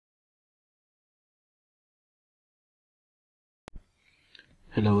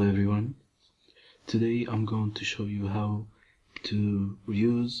Hello everyone. Today I'm going to show you how to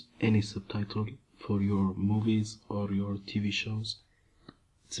use any subtitle for your movies or your TV shows.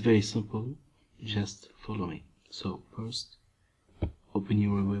 It's very simple, just follow me. So first, open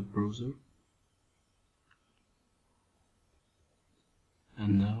your web browser,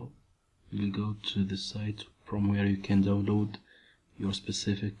 and now you'll go to the site from where you can download your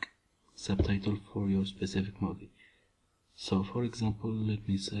specific subtitle for your specific movie. So for example, let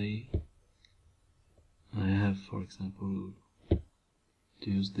me say I have, for example,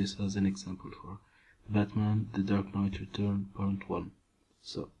 to use this as an example for Batman The Dark Knight Return Part 1.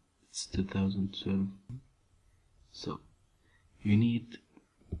 So it's 2012. So you need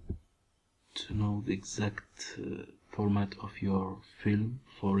to know the exact format of your film.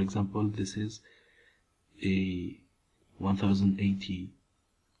 For example, this is a 1080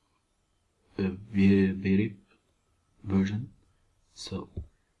 BRIP version. So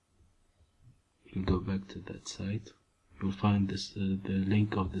you'll go back to that site. You'll find this the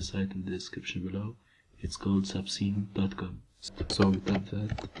link of the site in the description below. It's called Subtitles.com. So we tap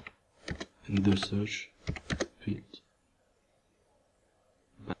that in the search field.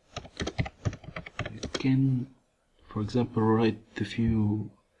 You can, for example, write the few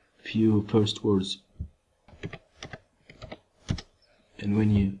first words, and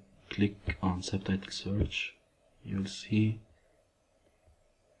when you click on subtitle search, you'll see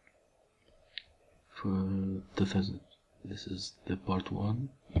for 2000. This is the part 1.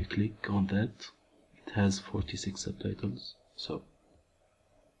 You click on that. It has 46 subtitles. So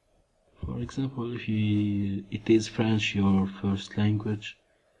for example, if it is French your first language,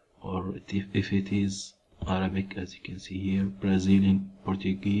 or if it is Arabic, as you can see here, Brazilian,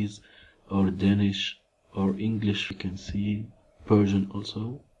 Portuguese, or Danish, or English, you can see Persian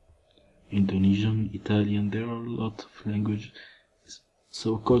also, Indonesian, Italian. There are a lot of languages.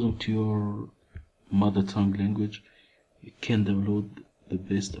 So according to your mother tongue language, you can download the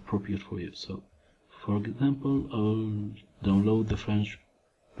best appropriate for you. So for example, I'll download the French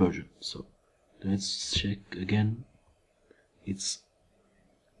version. So let's check again. It's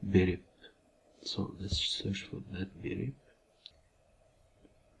BRIP. So let's search for that BRIP.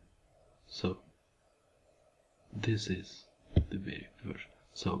 So this is the BRIP version.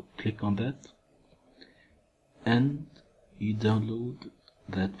 So click on that and you download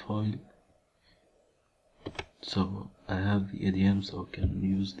that file. So I have the ADM, so I can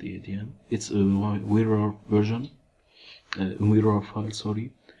use the ADM. It's a WinRAR version, WinRAR file,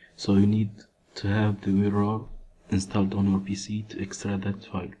 sorry. So you need to have the WinRAR installed on your PC to extract that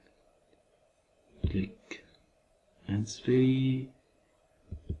file. Click, and it's very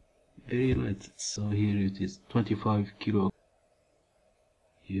light. So here it is, 25 kilo.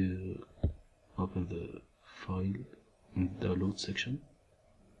 You open the file in the download section,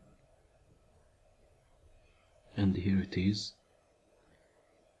 and here it is.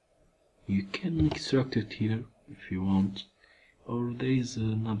 You can extract it here if you want, or there is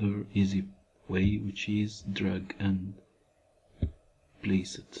another easy way, which is drag and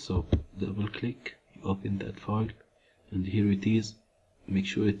place it. So double click, you open that file, and here it is. Make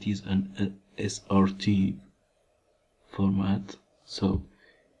sure it is an SRT format. So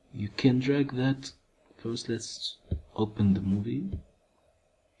you can drag that. First let's open the movie.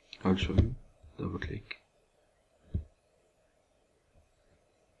 I'll show you. Double click.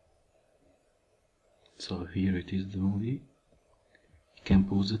 So here it is, the movie. You can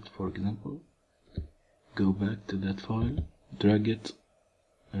pause it, for example. Go back to that file, drag it,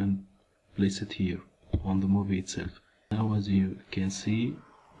 and place it here on the movie itself. Now, as you can see,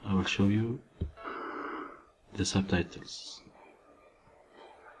 I will show you the subtitles.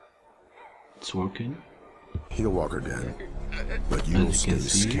 It's working. He'll walk her down, but you'll stay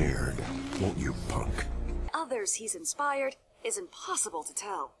scared, won't you, punk? Others he's inspired is impossible to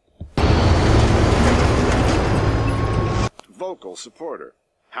tell. Vocal supporter.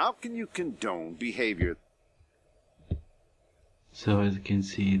 How can you condone behavior? So as you can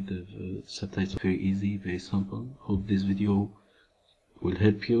see, the subtitles are very easy, very simple. Hope this video will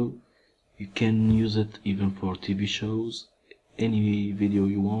help you. You can use it even for TV shows. Any video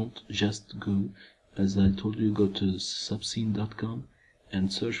you want, just go, as I told you, go to subscene.com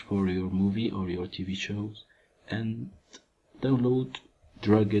and search for your movie or your TV shows and download,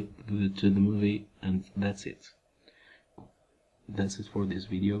 drag it to the movie, and that's it. That's it for this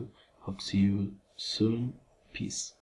video. Hope to see you soon. Peace.